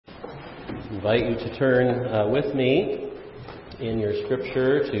invite you to turn with me in your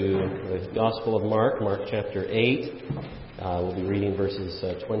scripture to the Gospel of Mark, Mark chapter 8. We'll be reading verses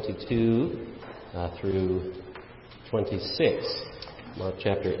 22 through 26. Mark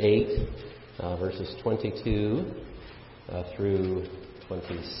chapter 8, verses 22 through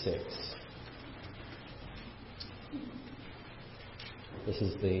 26. This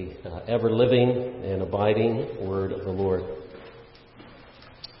is the ever-living and abiding word of the Lord.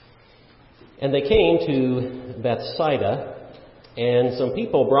 And they came to Bethsaida, and some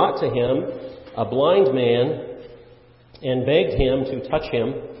people brought to him a blind man and begged him to touch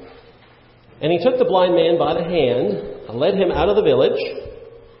him. And he took the blind man by the hand, led him out of the village,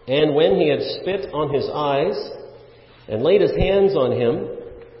 and when he had spit on his eyes and laid his hands on him,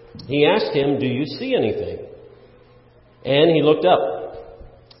 he asked him, "Do you see anything?" And he looked up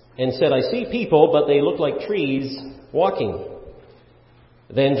and said, "I see people, but they look like trees walking."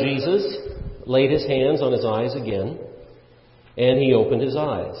 Then Jesus laid his hands on his eyes again, and he opened his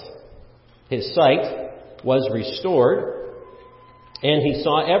eyes. His sight was restored, and he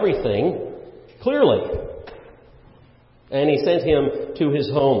saw everything clearly. And he sent him to his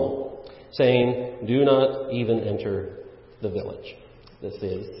home, saying, "Do not even enter the village." This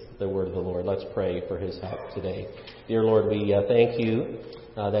is the word of the Lord. Let's pray for his help today. Dear Lord, we thank you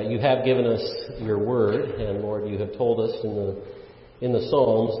that you have given us your word, and Lord, you have told us in the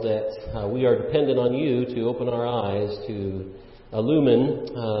Psalms that we are dependent on you to open our eyes, to illumine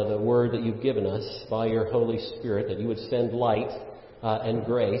the word that you've given us by your Holy Spirit, that you would send light and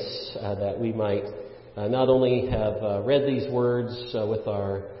grace, that we might not only have read these words with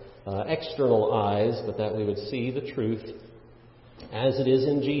our external eyes, but that we would see the truth as it is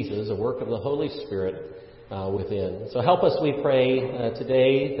in Jesus, a work of the Holy Spirit within. So help us, we pray,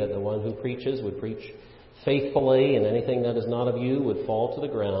 today, that the one who preaches would preach faithfully, and anything that is not of you would fall to the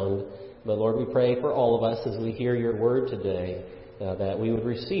ground. But Lord, we pray for all of us as we hear your word today, that we would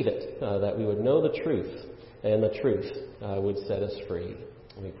receive it, that we would know the truth, and the truth would set us free.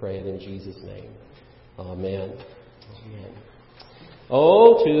 We pray it in Jesus' name. Amen. Amen.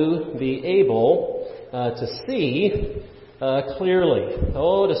 Oh, to be able to see clearly.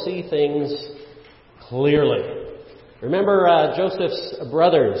 Oh, to see things clearly. Remember Joseph's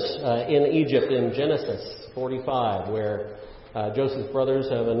brothers in Egypt in Genesis 45, where Joseph's brothers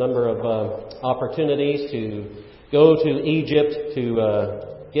have a number of opportunities to go to Egypt to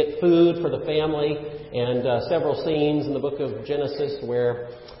get food for the family, and several scenes in the book of Genesis where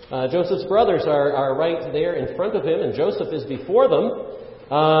Joseph's brothers are right there in front of him, and Joseph is before them,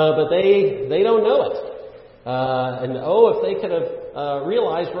 but they don't know it. And if they could have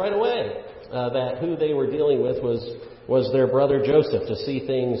realized right away that who they were dealing with was their brother Joseph, to see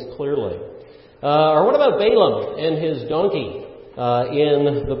things clearly. Or what about Balaam and his donkey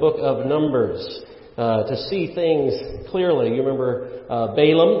in the book of Numbers, to see things clearly? You remember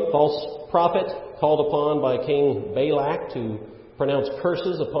Balaam, false prophet, called upon by King Balak to pronounce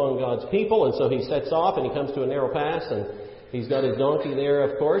curses upon God's people, and so he sets off and he comes to a narrow pass, and he's got his donkey there,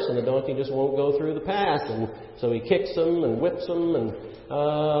 of course, and the donkey just won't go through the pass, and so he kicks him and whips him, and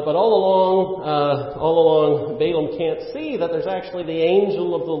but all along, Balaam can't see that there's actually the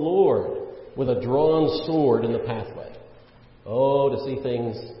angel of the Lord with a drawn sword in the pathway. Oh, to see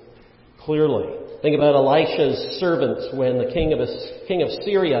things clearly. Think about Elisha's servants when the king of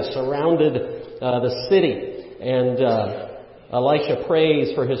Syria surrounded the city, and Elisha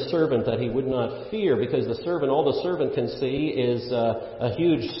prays for his servant that he would not fear, because all the servant can see is a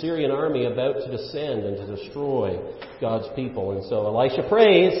huge Syrian army about to descend and to destroy God's people. And so Elisha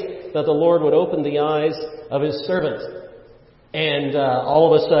prays that the Lord would open the eyes of his servant. And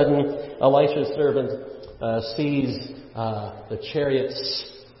all of a sudden, Elisha's servant sees the chariots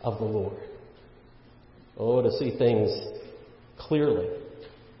of the Lord. Oh, to see things clearly.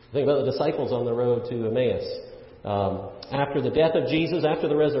 Think about the disciples on the road to Emmaus. After the death of Jesus, after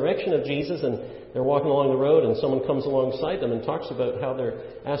the resurrection of Jesus, and they're walking along the road, and someone comes alongside them and talks about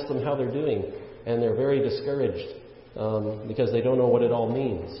asks them how they're doing, and they're very discouraged because they don't know what it all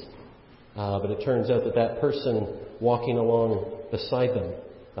means. But it turns out that person walking along beside them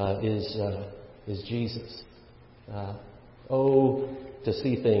is Jesus. To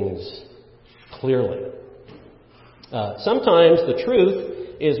see things clearly. Sometimes the truth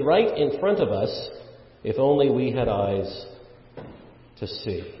is right in front of us, if only we had eyes to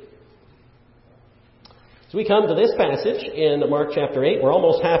see. So we come to this passage in Mark chapter 8. We're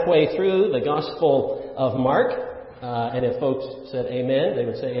almost halfway through the Gospel of Mark. And if folks said amen, they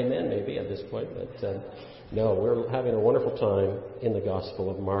would say amen maybe at this point. But no, we're having a wonderful time in the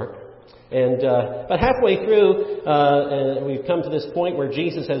Gospel of Mark. But halfway through, we've come to this point where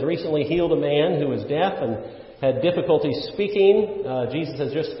Jesus has recently healed a man who was deaf and had difficulty speaking. Jesus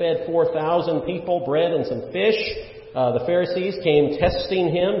has just fed 4,000 people, bread and some fish. The Pharisees came testing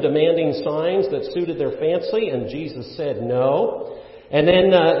him, demanding signs that suited their fancy, and Jesus said no. And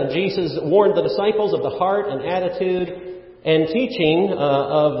then Jesus warned the disciples of the heart and attitude and teaching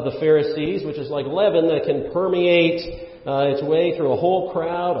of the Pharisees, which is like leaven that can permeate its way through a whole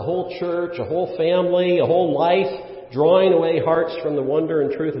crowd, a whole church, a whole family, a whole life, drawing away hearts from the wonder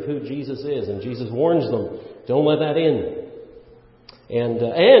and truth of who Jesus is. And Jesus warns them, don't let that in.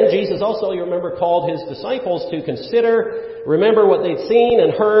 And Jesus also, you remember, called his disciples to remember what they'd seen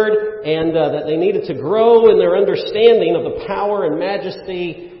and heard, and that they needed to grow in their understanding of the power and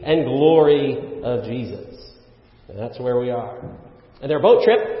majesty and glory of Jesus. And that's where we are. And their boat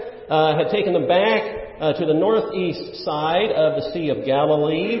trip had taken them back to the northeast side of the Sea of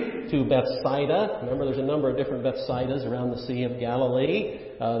Galilee, to Bethsaida. Remember, there's a number of different Bethsaidas around the Sea of Galilee.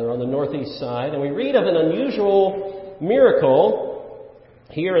 They're on the northeast side. And we read of an unusual miracle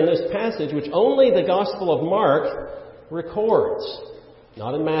here in this passage, which only the Gospel of Mark records.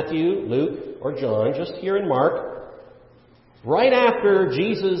 Not in Matthew, Luke, or John, just here in Mark. Right after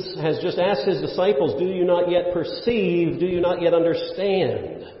Jesus has just asked his disciples, do you not yet perceive? Do you not yet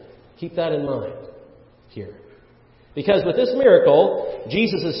understand? Keep that in mind here. Because with this miracle,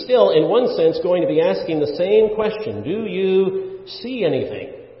 Jesus is still, in one sense, going to be asking the same question. Do you see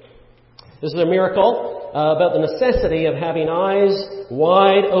anything? This is a miracle about the necessity of having eyes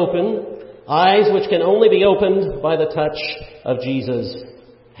wide open, eyes which can only be opened by the touch of Jesus'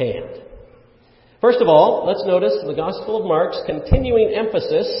 hand. First of all, let's notice the Gospel of Mark's continuing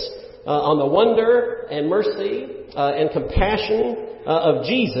emphasis on the wonder and mercy and compassion of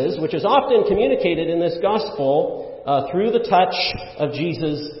Jesus, which is often communicated in this Gospel through the touch of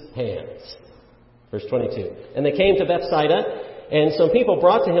Jesus' hands. Verse 22. And they came to Bethsaida, and some people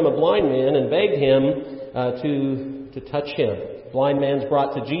brought to him a blind man and begged him to touch him. Blind man's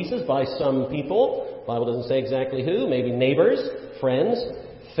brought to Jesus by some people. The Bible doesn't say exactly who. Maybe neighbors, friends,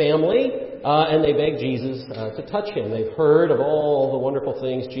 family. And they beg Jesus to touch him. They've heard of all the wonderful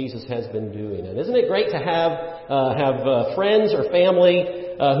things Jesus has been doing. And isn't it great to have friends or family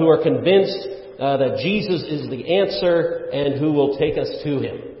who are convinced that Jesus is the answer and who will take us to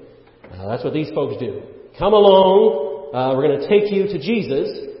him? That's what these folks do. Come along. We're going to take you to Jesus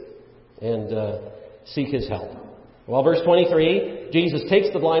and seek his help. Well, verse 23, Jesus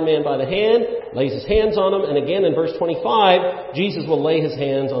takes the blind man by the hand, lays his hands on him, and again in verse 25, Jesus will lay his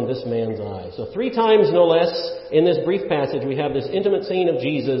hands on this man's eyes. So 3 times, no less, in this brief passage, we have this intimate scene of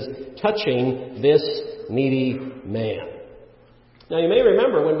Jesus touching this needy man. Now, you may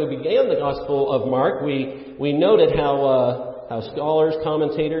remember when we began the Gospel of Mark, we noted how scholars,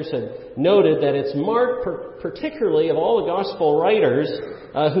 commentators had noted that it's Mark, particularly of all the Gospel writers,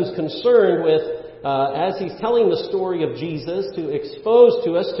 who's concerned with as he's telling the story of Jesus, to expose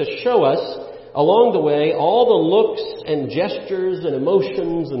to us, to show us along the way all the looks and gestures and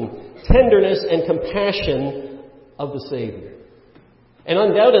emotions and tenderness and compassion of the Savior. And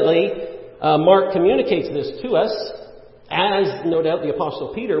undoubtedly, Mark communicates this to us, as no doubt the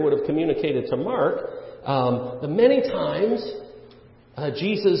Apostle Peter would have communicated to Mark, the many times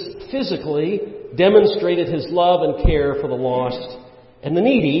Jesus physically demonstrated his love and care for the lost and the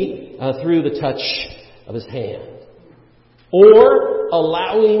needy through the touch of his hand, or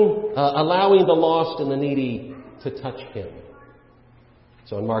allowing the lost and the needy to touch him.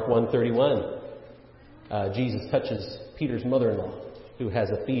 So in Mark 1:31, Jesus touches Peter's mother-in-law who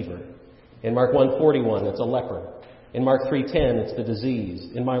has a fever. In Mark 1:41, it's a leper. In Mark 3:10, it's the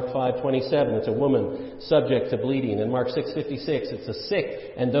disease. In Mark 5:27, it's a woman subject to bleeding. In Mark 6:56, it's the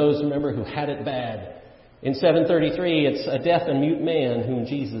sick and those, remember, who had it bad. In 7:33, it's a deaf and mute man whom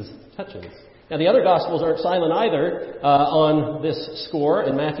Jesus touches. Now, the other Gospels aren't silent either on this score.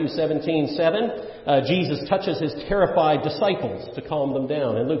 In Matthew 17:7, Jesus touches his terrified disciples to calm them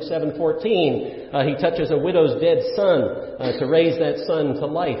down. In Luke 7:14, he touches a widow's dead son to raise that son to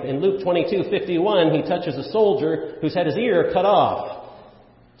life. In Luke 22:51, he touches a soldier who's had his ear cut off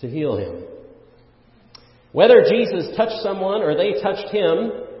to heal him. Whether Jesus touched someone or they touched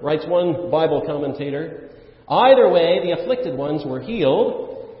him, writes one Bible commentator, either way, the afflicted ones were healed.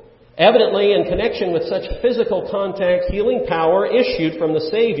 Evidently, in connection with such physical contact, healing power issued from the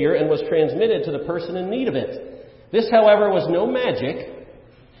Savior and was transmitted to the person in need of it. This, however, was no magic.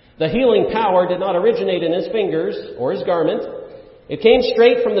 The healing power did not originate in his fingers or his garment. It came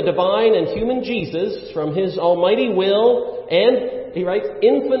straight from the divine and human Jesus, from his almighty will and, he writes,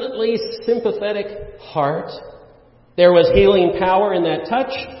 infinitely sympathetic heart. There was healing power in that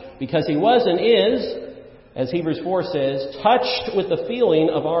touch, because he was and is, as Hebrews 4 says, touched with the feeling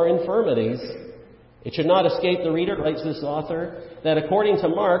of our infirmities. It should not escape the reader, writes this author, that according to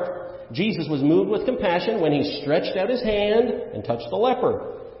Mark, Jesus was moved with compassion when he stretched out his hand and touched the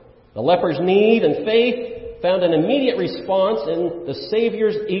leper. The leper's need and faith found an immediate response in the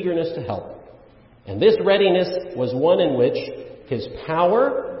Savior's eagerness to help. And this readiness was one in which his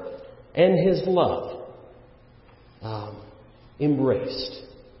power and his love embraced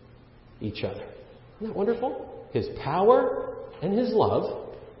each other. Isn't that wonderful? His power and his love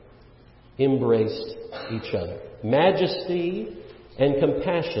embraced each other. Majesty and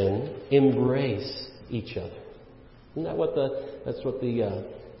compassion embrace each other. Isn't that what that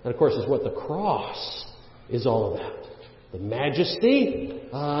of course is what the cross is all about. The majesty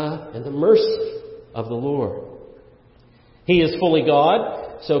and the mercy of the Lord. He is fully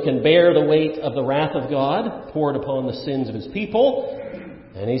God, so can bear the weight of the wrath of God poured upon the sins of his people.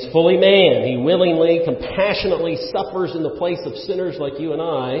 And he's fully man. He willingly, compassionately suffers in the place of sinners like you and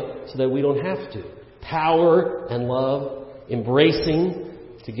I so that we don't have to. Power and love embracing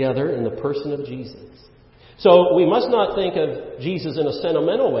together in the person of Jesus. So we must not think of Jesus in a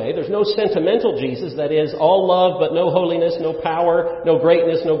sentimental way. There's no sentimental Jesus, that is, all love but no holiness, no power, no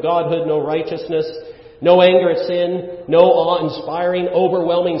greatness, no godhood, no righteousness, no anger at sin, no awe-inspiring,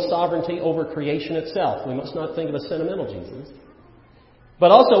 overwhelming sovereignty over creation itself. We must not think of a sentimental Jesus.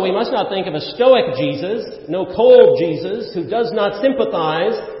 But also we must not think of a stoic Jesus, no cold Jesus, who does not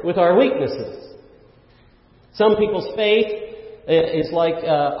sympathize with our weaknesses. Some people's faith is like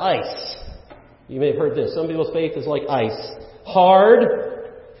ice. You may have heard this. Some people's faith is like ice. Hard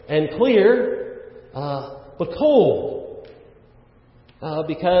and clear, but cold.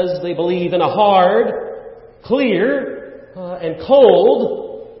 Because they believe in a hard, clear, and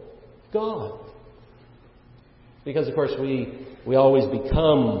cold God. Because, of course, we always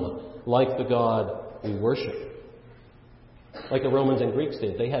become like the God we worship. Like the Romans and Greeks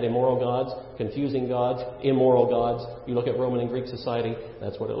did. They had immoral gods, confusing gods, immoral gods. You look at Roman and Greek society,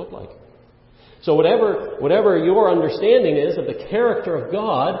 that's what it looked like. So whatever your understanding is of the character of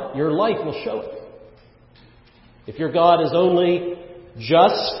God, your life will show it. If your God is only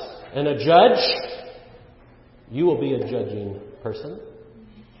just and a judge, you will be a judging person.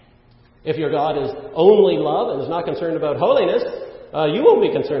 If your God is only love and is not concerned about holiness, you won't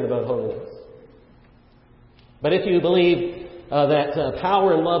be concerned about holiness. But if you believe that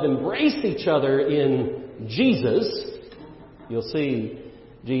power and love embrace each other in Jesus, you'll see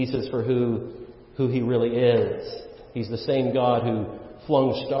Jesus for who he really is. He's the same God who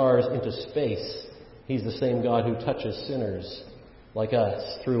flung stars into space. He's the same God who touches sinners like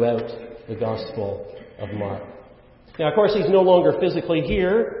us throughout the Gospel of Mark. Now, of course, he's no longer physically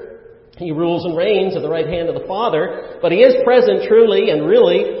here. He rules and reigns at the right hand of the Father, but he is present truly and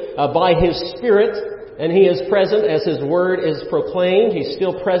really by his Spirit, and he is present as his word is proclaimed. He's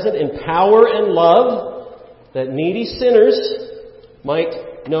still present in power and love, that needy sinners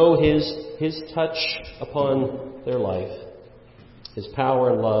might know his touch upon their life, his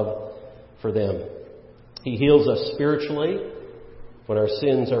power and love for them. He heals us spiritually when our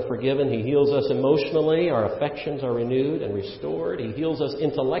sins are forgiven. He heals us emotionally. Our affections are renewed and restored. He heals us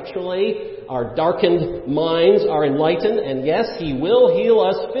intellectually. Our darkened minds are enlightened. And yes, he will heal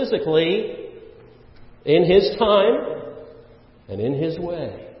us physically in his time and in his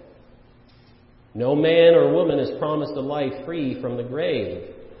way. No man or woman is promised a life free from the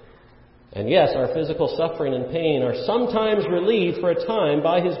grave. And yes, our physical suffering and pain are sometimes relieved for a time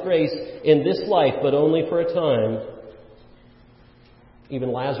by his grace in this life, but only for a time.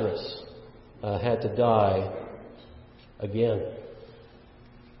 Even Lazarus had to die again.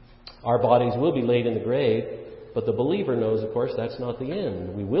 Our bodies will be laid in the grave, but the believer knows, of course, that's not the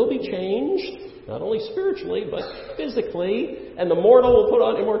end. We will be changed, not only spiritually, but physically, and the mortal will put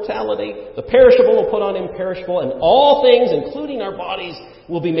on immortality, the perishable will put on imperishable, and all things, including our bodies,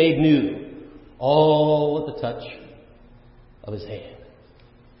 will be made new, all at the touch of his hand.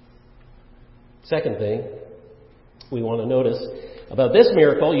 Second thing we want to notice about this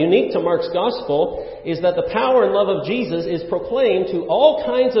miracle, unique to Mark's Gospel, is that the power and love of Jesus is proclaimed to all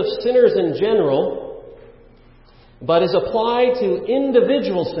kinds of sinners in general, but is applied to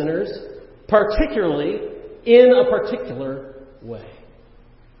individual sinners, particularly in a particular way.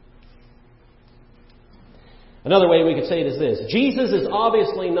 Another way we could say it is this: Jesus is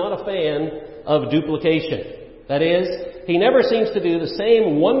obviously not a fan of duplication. That is, he never seems to do the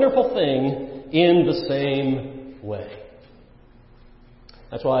same wonderful thing in the same way.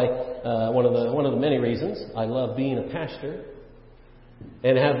 That's why one of the many reasons I love being a pastor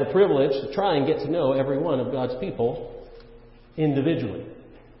and have the privilege to try and get to know every one of God's people individually.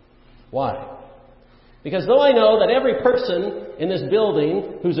 Why? Because though I know that every person in this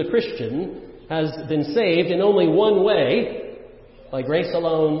building who's a Christian has been saved in only one way, by grace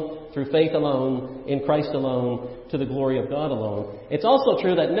alone, through faith alone, in Christ alone, to the glory of God alone, it's also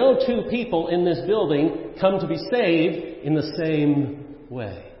true that no two people in this building come to be saved in the same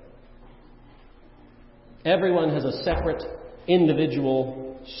way. Everyone has a separate,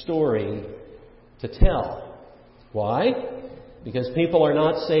 individual story to tell. Why? Because people are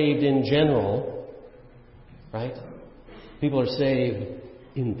not saved in general, right? People are saved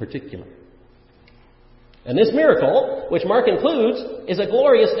in particular. And this miracle, which Mark includes, is a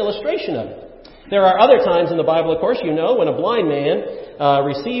glorious illustration of it. There are other times in the Bible, of course, you know, when a blind man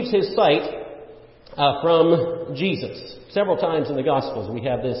receives his sight from Jesus. Several times in the Gospels we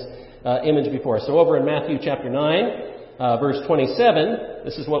have this image before us. So over in Matthew chapter 9, verse 27,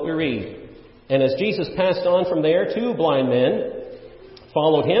 this is what we read. And as Jesus passed on from there, 2 blind men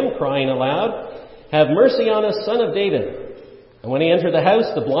followed him, crying aloud, "Have mercy on us, Son of David." And when he entered the house,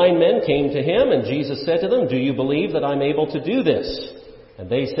 the blind men came to him, and Jesus said to them, "Do you believe that I'm able to do this?" And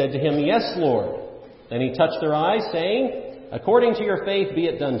they said to him, "Yes, Lord." Then he touched their eyes, saying, "According to your faith be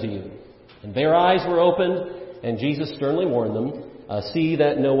it done to you." And their eyes were opened, and Jesus sternly warned them, "See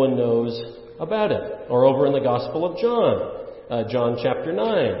that no one knows about it." Or over in the Gospel of John, John chapter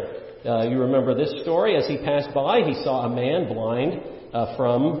 9. You remember this story. As he passed by, he saw a man blind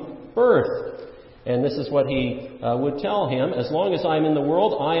from birth. And this is what he would tell him, "As long as I am in the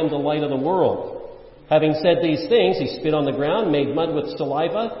world, I am the light of the world." Having said these things, he spit on the ground, made mud with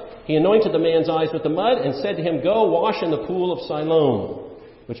saliva. He anointed the man's eyes with the mud and said to him, "Go wash in the pool of Siloam,"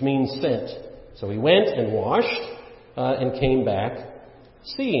 which means sent. So he went and washed and came back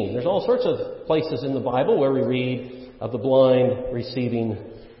seeing. There's all sorts of places in the Bible where we read of the blind receiving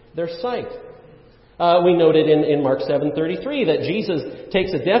their sight. We noted in Mark 7:33 that Jesus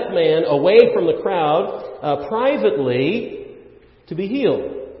takes a deaf man away from the crowd privately to be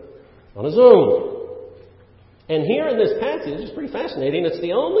healed on his own. And here in this passage, it's pretty fascinating, it's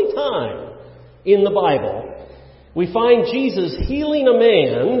the only time in the Bible we find Jesus healing a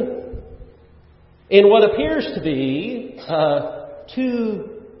man in what appears to be 2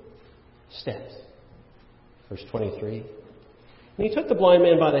 steps. Verse 23. And he took the blind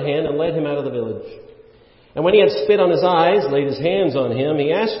man by the hand and led him out of the village. And when he had spit on his eyes, laid his hands on him,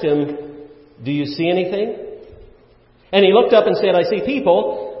 he asked him, "Do you see anything?" And he looked up and said, "I see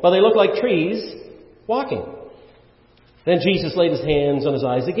people, but they look like trees walking." Then Jesus laid his hands on his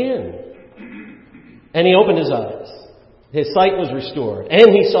eyes again. And he opened his eyes. His sight was restored. And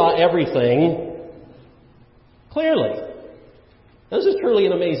he saw everything clearly. Now, this is truly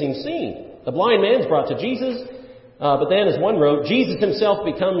an amazing scene. The blind man's brought to Jesus. But then, as one wrote, Jesus himself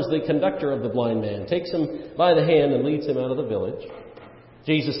becomes the conductor of the blind man, takes him by the hand and leads him out of the village.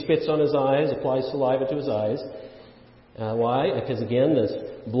 Jesus spits on his eyes, applies saliva to his eyes. Why? Because again, this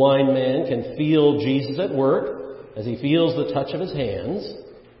blind man can feel Jesus at work as he feels the touch of his hands,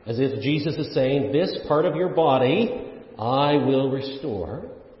 as if Jesus is saying, "This part of your body I will restore."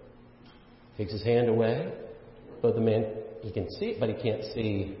 Takes his hand away, but the man, he can see it, but he can't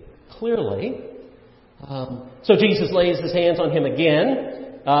see clearly. So Jesus lays his hands on him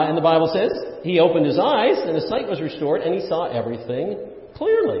again, and the Bible says he opened his eyes and his sight was restored and he saw everything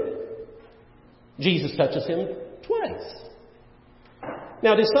clearly. Jesus touches him twice.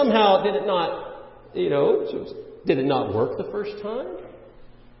 Now, did it not work the first time?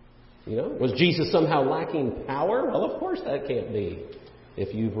 Was Jesus somehow lacking power? Well, of course that can't be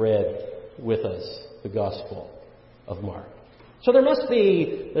if you've read with us the Gospel of Mark. So there must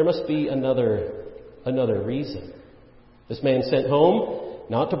be another reason. This man sent home,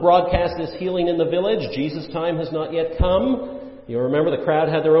 not to broadcast this healing in the village. Jesus' time has not yet come. You'll remember the crowd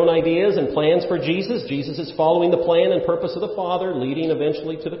had their own ideas and plans for Jesus. Jesus is following the plan and purpose of the Father, leading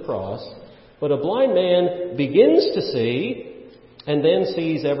eventually to the cross. But a blind man begins to see and then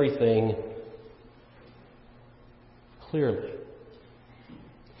sees everything clearly.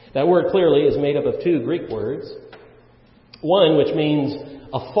 That word clearly is made up of 2 Greek words. One which means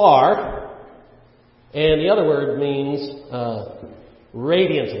afar, and the other word means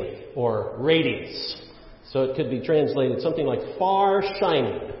radiantly or radiance. So it could be translated something like far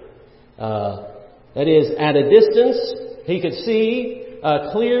shining. That is, at a distance, he could see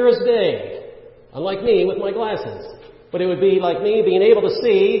clear as day. Unlike me with my glasses. But it would be like me being able to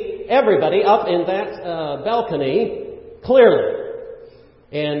see everybody up in that balcony clearly.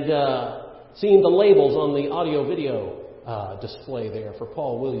 And seeing the labels on the audio-video display there for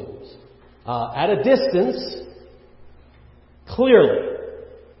Paul Williams. At a distance, clearly.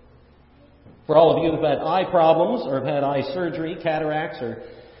 For all of you who've had eye problems or have had eye surgery, cataracts, or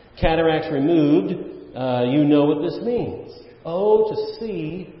Cataracts removed, you know what this means. Oh, to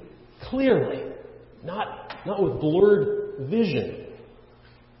see clearly, not with blurred vision.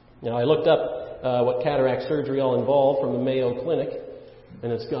 Now, I looked up what cataract surgery all involved from the Mayo Clinic,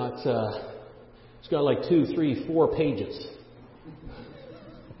 and it's got like 2, 3, 4 pages.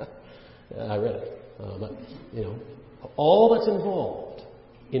 I read it, but all that's involved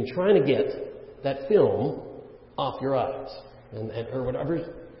in trying to get that film off your eyes, and or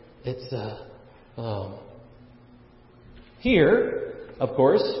whatever. It's here, of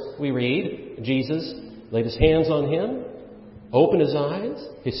course, we read Jesus laid his hands on him, opened his eyes,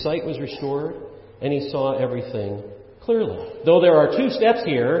 his sight was restored, and he saw everything clearly. Though there are 2 steps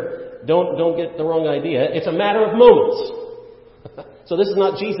here, don't get the wrong idea. It's a matter of moments. So this is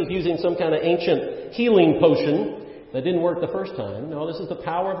not Jesus using some kind of ancient healing potion that didn't work the first time. No, this is the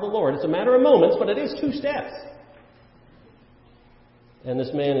power of the Lord. It's a matter of moments, but it is 2 steps. And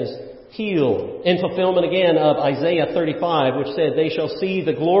this man is healed. In fulfillment again of Isaiah 35, which said, "They shall see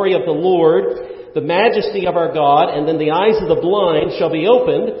the glory of the Lord, the majesty of our God, and then the eyes of the blind shall be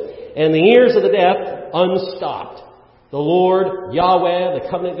opened, and the ears of the deaf unstopped." The Lord, Yahweh, the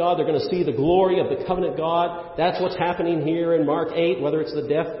covenant God, they're going to see the glory of the covenant God. That's what's happening here in Mark 8, whether it's the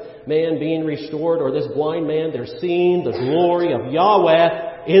deaf man being restored or this blind man, they're seeing the glory of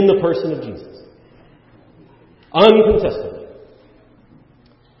Yahweh in the person of Jesus. Uncontested.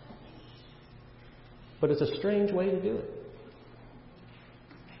 But it's a strange way to do it.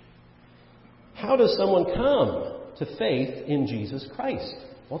 How does someone come to faith in Jesus Christ?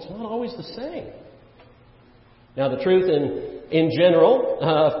 Well, it's not always the same. Now, the truth in general,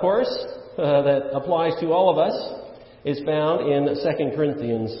 of course, that applies to all of us, is found in 2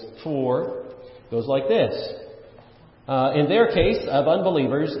 Corinthians 4. It goes like this. In their case of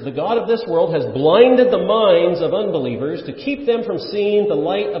unbelievers, the God of this world has blinded the minds of unbelievers to keep them from seeing the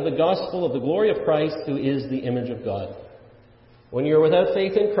light of the gospel of the glory of Christ, who is the image of God. When you're without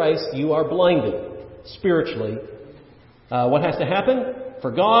faith in Christ, you are blinded spiritually. What has to happen? For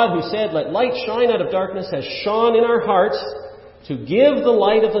God, who said, "Let light shine out of darkness," has shone in our hearts to give the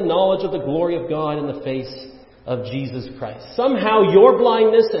light of the knowledge of the glory of God in the face of Jesus Christ. Somehow your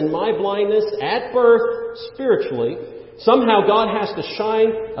blindness and my blindness at birth, spiritually, somehow God has to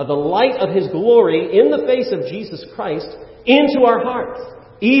shine the light of His glory in the face of Jesus Christ into our hearts,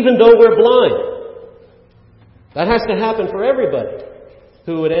 even though we're blind. That has to happen for everybody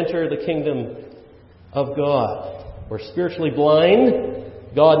who would enter the kingdom of God. We're spiritually blind.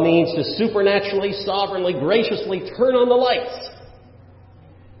 God needs to supernaturally, sovereignly, graciously turn on the lights.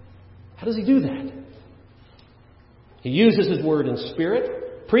 How does He do that? He uses His Word in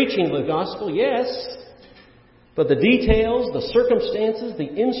spirit, preaching the gospel, yes, but the details, the circumstances, the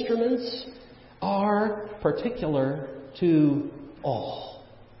instruments are particular to all.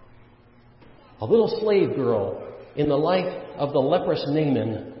 A little slave girl in the life of the leprous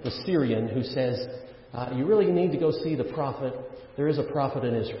Naaman, the Syrian, who says, "You really need to go see the prophet. There is a prophet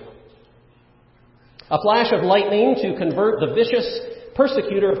in Israel." A flash of lightning to convert the vicious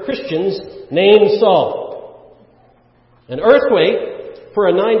persecutor of Christians named Saul. An earthquake for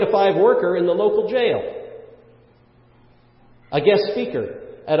a 9-to-5 worker in the local jail. A guest speaker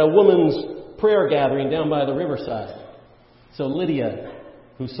at a woman's prayer gathering down by the riverside. So Lydia,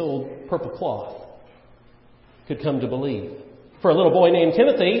 who sold purple cloth, could come to believe. For a little boy named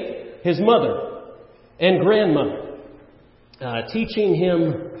Timothy, his mother and grandmother teaching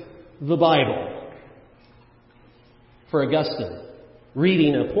him the Bible. For Augustine,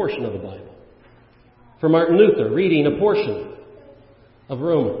 reading a portion of the Bible. For Martin Luther, reading a portion of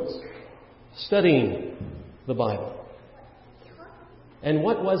Romans. Studying the Bible. And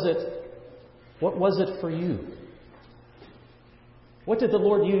what was it? What was it for you? What did the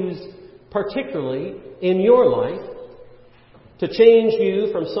Lord use particularly in your life to change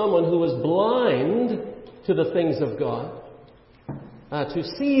you from someone who was blind to the things of God to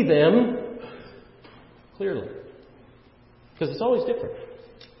see them clearly? Because it's always different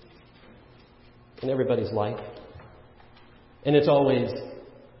in everybody's life. And it's always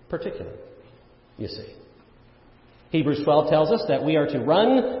particular, you see. Hebrews 12 tells us that we are to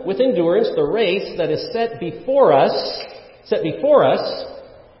run with endurance the race that is set before us,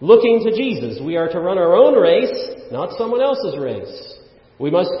 looking to Jesus. We are to run our own race, not someone else's race.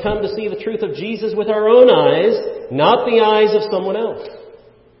 We must come to see the truth of Jesus with our own eyes, not the eyes of someone else.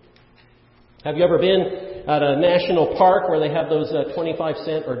 Have you ever been at a national park where they have those 25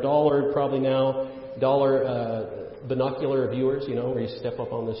 cent or dollar, probably now, binocular viewers, where you step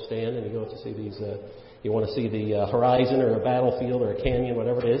up on this stand and you go to see these, you want to see the horizon or a battlefield or a canyon,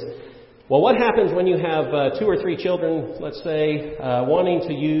 whatever it is. Well, what happens when you have 2 or 3 children, let's say, wanting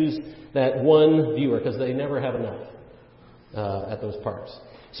to use that one viewer because they never have enough at those parks?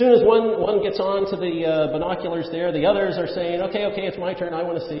 As soon as one gets on to the binoculars there, the others are saying, okay, it's my turn, I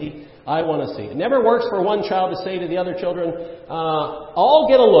want to see. It never works for one child to say to the other children, I'll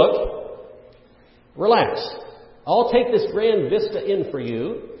get a look, relax. I'll take this grand vista in for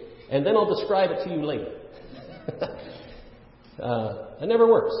you, and then I'll describe it to you later. It never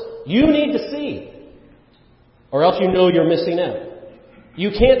works. You need to see, or else you know you're missing out. You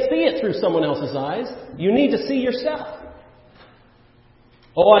can't see it through someone else's eyes. You need to see yourself.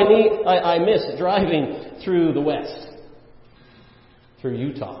 Oh, I miss driving through the West, through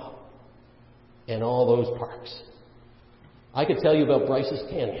Utah, and all those parks. I could tell you about Bryce's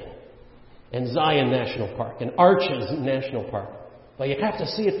Canyon, and Zion National Park, and Arches National Park, but you have to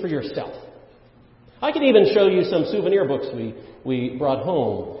see it for yourself. I could even show you some souvenir books we brought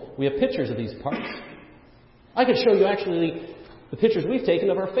home. We have pictures of these parks. I could show you actually the pictures we've taken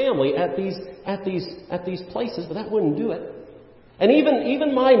of our family at these places, but that wouldn't do it. And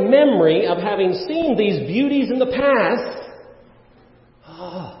even my memory of having seen these beauties in the past,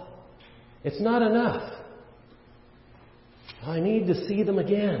 it's not enough. I need to see them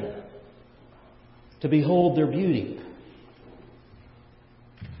again, to behold their beauty.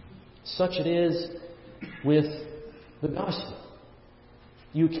 Such it is with the gospel.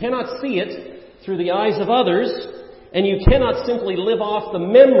 You cannot see it through the eyes of others, and you cannot simply live off the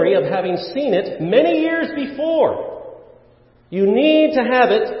memory of having seen it many years before. You need to have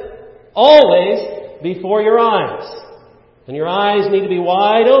it always before your eyes. And your eyes need to be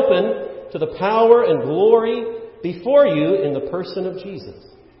wide open to the power and glory before you in the person of Jesus.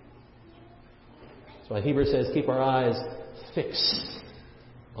 That's why Hebrews says, keep our eyes fixed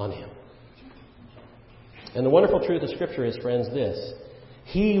on Him. And the wonderful truth of Scripture is, friends, this.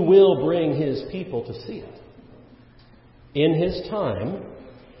 He will bring His people to see it. In His time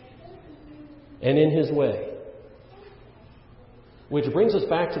and in His way. Which brings us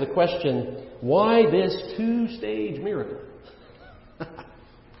back to the question, why this 2-stage miracle?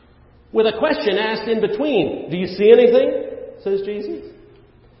 With a question asked in between. Do you see anything? Says Jesus.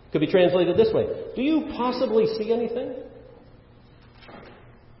 Could be translated this way. Do you possibly see anything?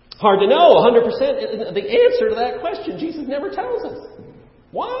 Hard to know 100% the answer to that question. Jesus never tells us.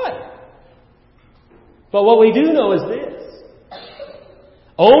 Why? But what we do know is this.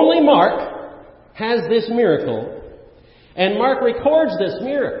 Only Mark has this miracle. And Mark records this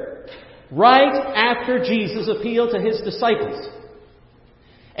miracle right after Jesus' appeal to His disciples.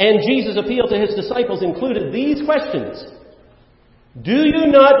 And Jesus' appeal to His disciples included these questions. Do you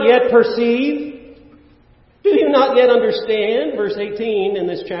not yet perceive? Do you not yet understand? Verse 18 in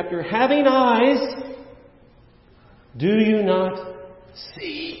this chapter. Having eyes, do you not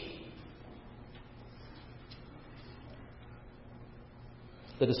see?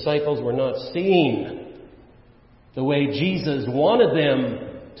 The disciples were not seeing the way Jesus wanted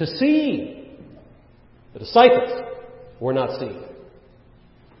them to see. The disciples were not seeing.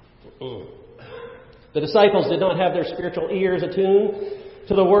 The disciples did not have their spiritual ears attuned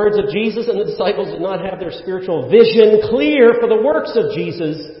to the words of Jesus, and the disciples did not have their spiritual vision clear for the works of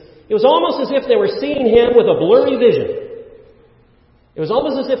Jesus. It was almost as if they were seeing Him with a blurry vision. It was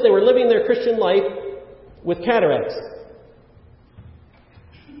almost as if they were living their Christian life with cataracts.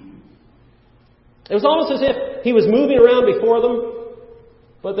 It was almost as if He was moving around before them,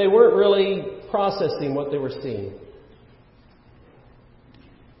 but they weren't really processing what they were seeing.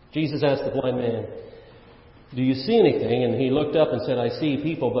 Jesus asked the blind man, do you see anything? And he looked up and said, I see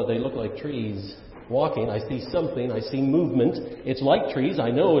people, but they look like trees walking. I see something. I see movement. It's like trees. I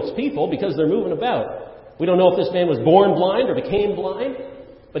know it's people because they're moving about. We don't know if this man was born blind or became blind,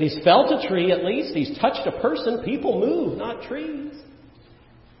 but he's felt a tree at least. He's touched a person. People move, not trees.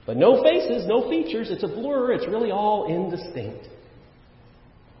 But no faces, no features. It's a blur. It's really all indistinct.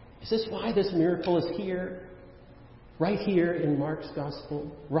 Is this why this miracle is here? Right here in Mark's Gospel?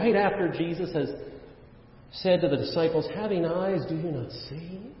 Right after Jesus has said to the disciples, having eyes, do you not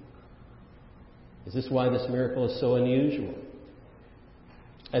see? Is this why this miracle is so unusual?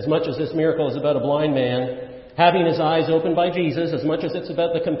 As much as this miracle is about a blind man having his eyes opened by Jesus, as much as it's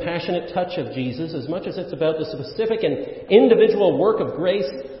about the compassionate touch of Jesus, as much as it's about the specific and individual work of grace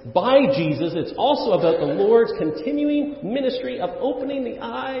by Jesus, it's also about the Lord's continuing ministry of opening the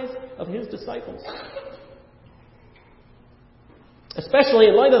eyes of His disciples. Especially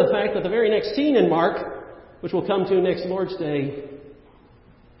in light of the fact that the very next scene in Mark, which we'll come to next Lord's Day,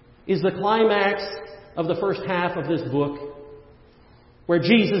 is the climax of the first half of this book, where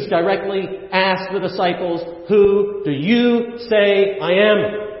Jesus directly asked the disciples, who do you say I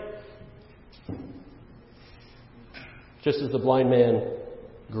am? Just as the blind man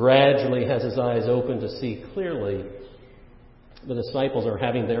gradually has his eyes open to see clearly, the disciples are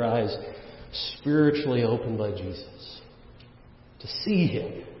having their eyes spiritually opened by Jesus. To see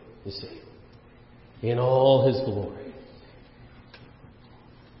Him, you see, in all His glory.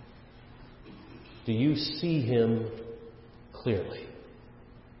 Do you see Him clearly?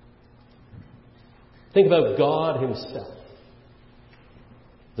 Think about God Himself,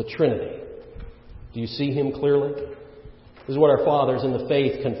 the Trinity. Do you see Him clearly? This is what our fathers in the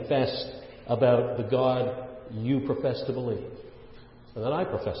faith confessed about the God you profess to believe, and that I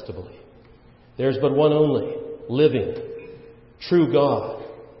profess to believe. There's but one only, living, true God,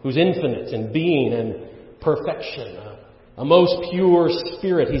 who's infinite in being and perfection, a most pure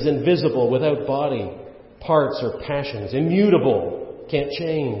spirit. He's invisible, without body, parts or passions, immutable, can't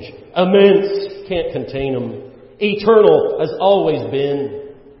change, immense, can't contain Him, eternal, has always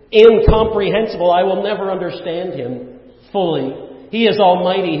been, incomprehensible, I will never understand Him fully. He is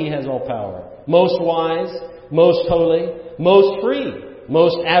almighty, He has all power, most wise, most holy, most free,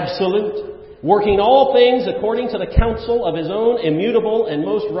 most absolute, working all things according to the counsel of His own immutable and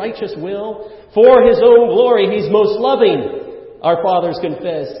most righteous will, for His own glory. He's most loving, our fathers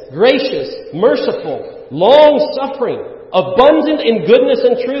confess, gracious, merciful, long-suffering, abundant in goodness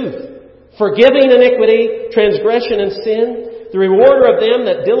and truth, forgiving iniquity, transgression and sin, the rewarder of them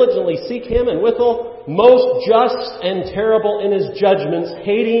that diligently seek Him, and withal most just and terrible in His judgments,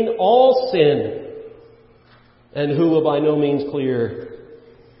 hating all sin, and who will by no means clear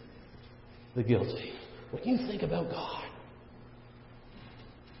the guilty. When you think about God,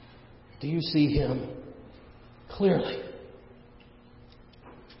 do you see Him clearly?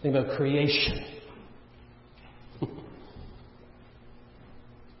 Think about creation.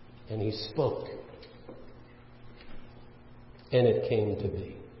 And He spoke, and it came to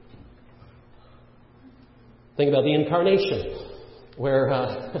be. Think about the incarnation, where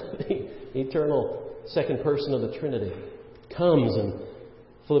the eternal second person of the Trinity comes and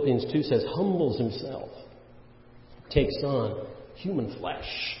Philippians 2 says, humbles Himself, takes on human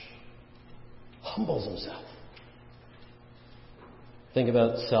flesh, humbles Himself. Think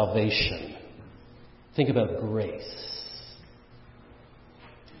about salvation. Think about grace.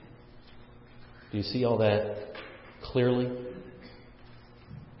 Do you see all that clearly?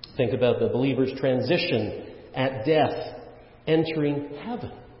 Think about the believer's transition at death, entering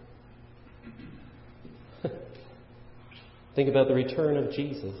heaven. Think about the return of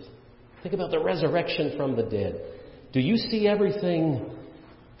Jesus. Think about the resurrection from the dead. Do you see everything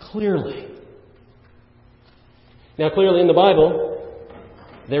clearly? Now, clearly in the Bible,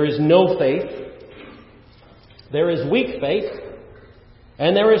 there is no faith, there is weak faith,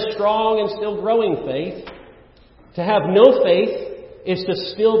 and there is strong and still growing faith. To have no faith is to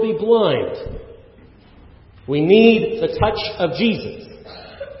still be blind. We need the touch of Jesus.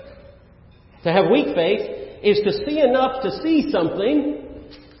 To have weak faith is to see enough to see something.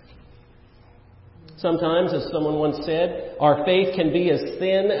 Sometimes, as someone once said, our faith can be as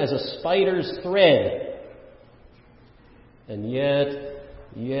thin as a spider's thread. And yet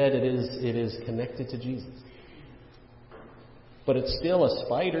it is connected to Jesus. But it's still a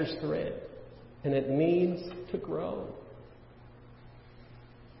spider's thread, and it needs to grow.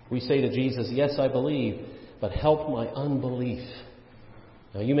 We say to Jesus, yes, I believe, but help my unbelief.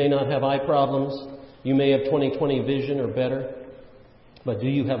 Now, you may not have eye problems. You may have 20/20 vision or better. But do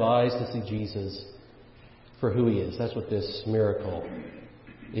you have eyes to see Jesus for who He is? That's what this miracle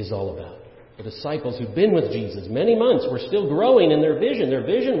is all about. The disciples who'd been with Jesus many months were still growing in their vision. Their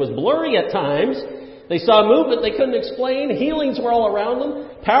vision was blurry at times. They saw movement they couldn't explain. Healings were all around them.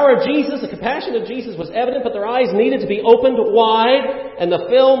 Power of Jesus, the compassion of Jesus was evident, but their eyes needed to be opened wide, and the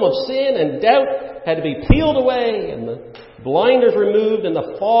film of sin and doubt had to be peeled away, and the blinders removed, and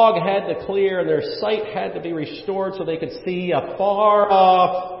the fog had to clear, and their sight had to be restored so they could see afar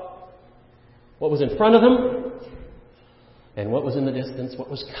off what was in front of them and what was in the distance, what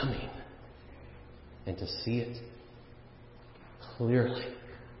was coming, and to see it clearly.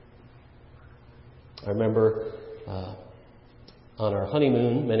 I remember on our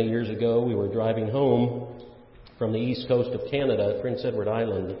honeymoon many years ago, we were driving home from the east coast of Canada, Prince Edward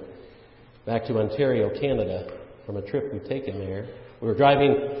Island, back to Ontario, Canada, from a trip we'd taken there. We were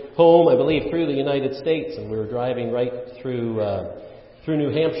driving home, I believe, through the United States, and we were driving right through New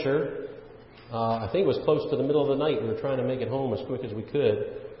Hampshire. I think it was close to the middle of the night. We were trying to make it home as quick as we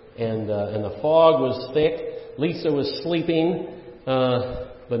could, and the fog was thick. Lisa was sleeping,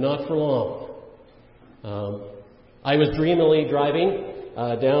 but not for long. I was dreamily driving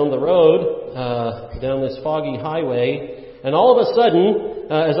down the road, down this foggy highway, and all of a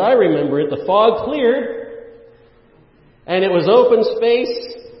sudden, as I remember it, the fog cleared, And it was open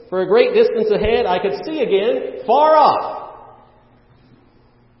space for a great distance ahead. I could see again, far off.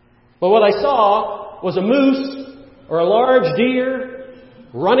 But what I saw was a moose or a large deer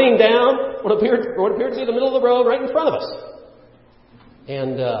running down what appeared to be the middle of the road right in front of us.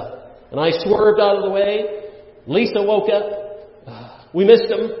 And I swerved out of the way. Lisa woke up. We missed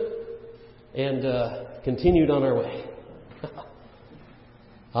him. And continued on our way.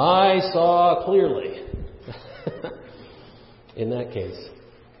 I saw clearly. In that case,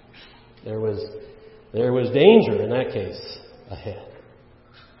 there was danger in that case ahead.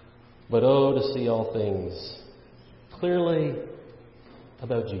 But oh, to see all things clearly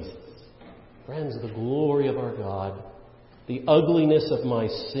about Jesus. Friends, the glory of our God, the ugliness of my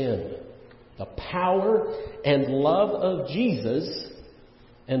sin, the power and love of Jesus,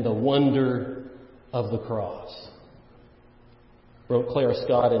 and the wonder of the cross. Wrote Clara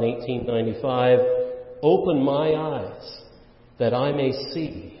Scott in 1895, "Open my eyes that I may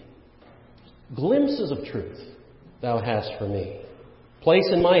see glimpses of truth thou hast for me. Place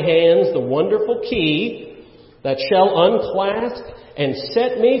in my hands the wonderful key that shall unclasp and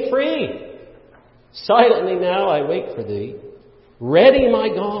set me free. Silently now I wait for thee, ready, my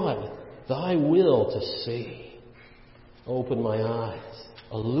God, thy will to see. Open my eyes,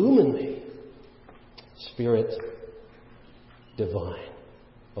 illumine me, Spirit divine."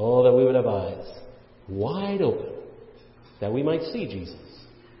 Oh, that we would have eyes wide open, that we might see Jesus,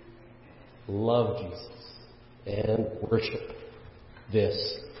 love Jesus, and worship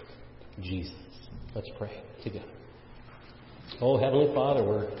this Jesus. Let's pray together. Oh, Heavenly Father,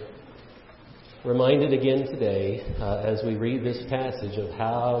 we're reminded again today as we read this passage of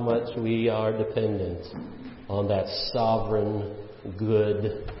how much we are dependent on that sovereign,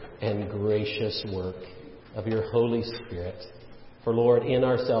 good, and gracious work of your Holy Spirit. For Lord, in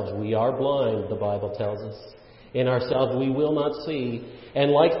ourselves we are blind, the Bible tells us. In ourselves we will not see.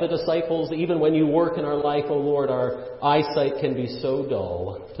 And like the disciples, even when you work in our life, O Lord, our eyesight can be so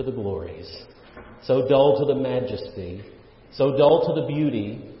dull to the glories, so dull to the majesty, so dull to the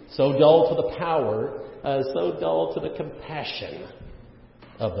beauty, so dull to the power, so dull to the compassion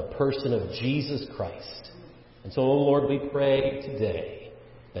of the person of Jesus Christ. And so, O Lord, we pray today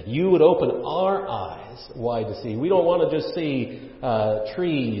that you would open our eyes wide to see. We don't want to just see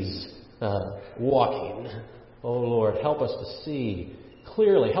trees walking. Oh, Lord, help us to see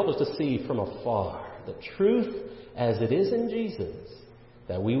clearly. Help us to see from afar the truth as it is in Jesus,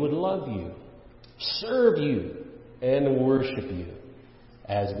 that we would love you, serve you, and worship you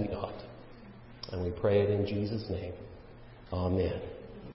as we ought. And we pray it in Jesus' name. Amen.